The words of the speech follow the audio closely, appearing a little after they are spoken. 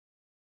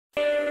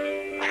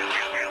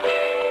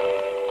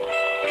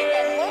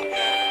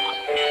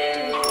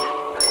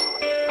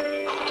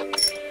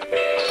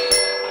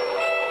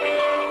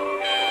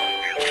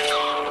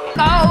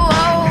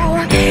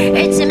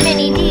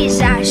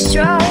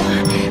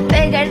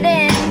bigger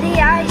than the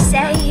Ice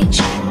Age.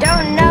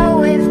 Don't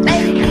know if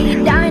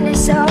baby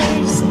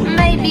dinosaurs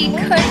maybe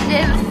could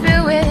live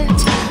through it,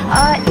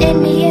 or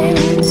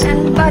Indians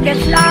and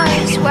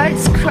butterflies.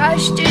 What's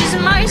crushed is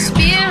my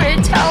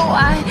spirit. Oh,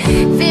 I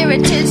fear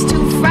it is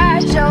too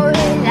fragile,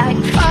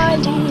 like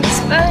follies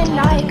burn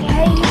like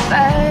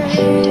paper.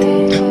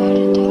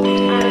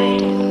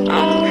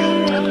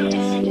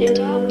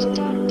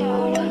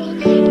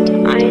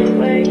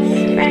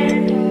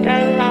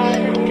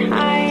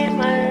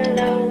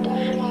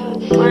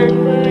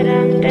 One would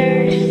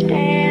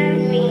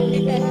understand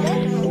me.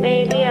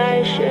 Maybe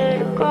I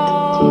should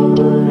go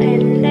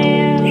and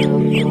live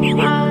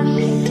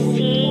amongst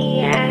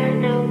the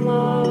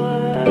animals.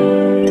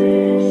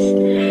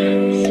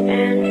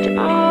 Spend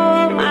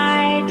all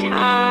my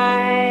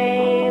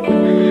time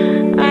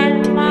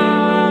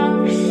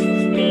amongst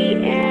the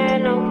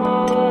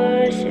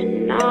animals,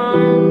 and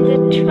on the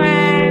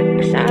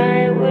tracks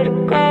I would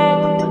go.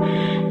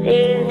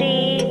 They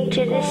lead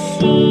to the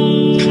sea.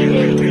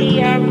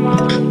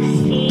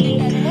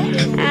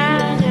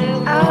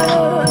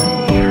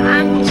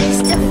 I'm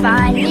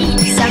justified, need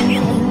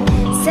something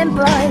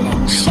simple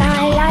and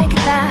shy like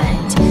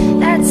that.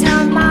 That's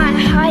how my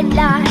heart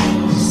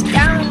lies,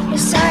 down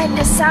beside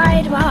the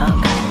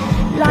sidewalk,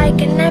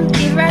 like an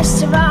empty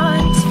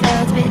restaurant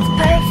filled with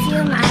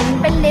perfume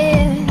and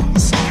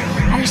balloons.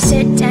 I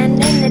sit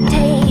and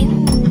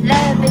entertain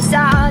the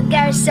bizarre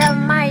ghosts of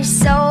my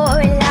soul.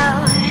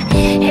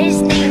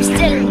 His name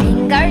still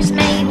lingers,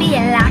 maybe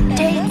it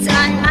lactates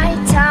on my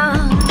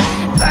tongue.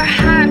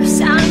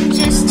 Perhaps I'm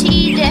just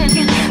heeding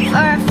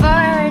for a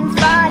foreign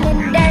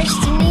fallen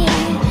destiny,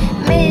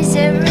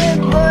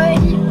 miserable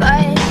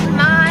but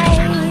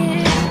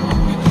mine.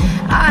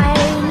 I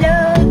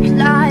look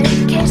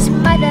like his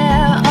mother,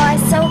 or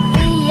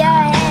Sophia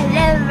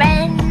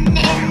Loren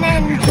in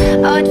an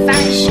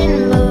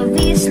old-fashioned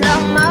movie, slow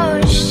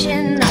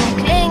motion. I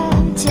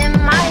cling to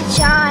my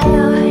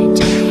child,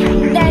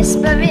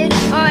 desperate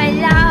for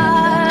love.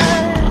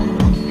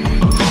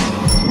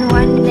 And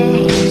one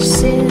day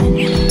soon,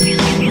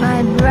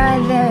 my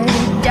brother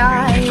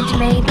died,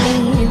 made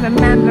me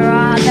remember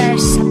all the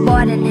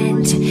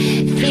subordinate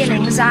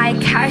feelings I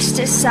cast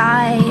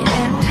aside.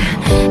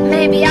 And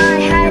maybe I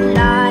had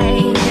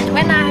lied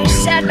when I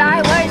said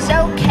I was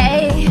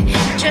okay,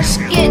 just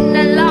getting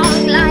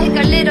along like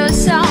a little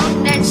son.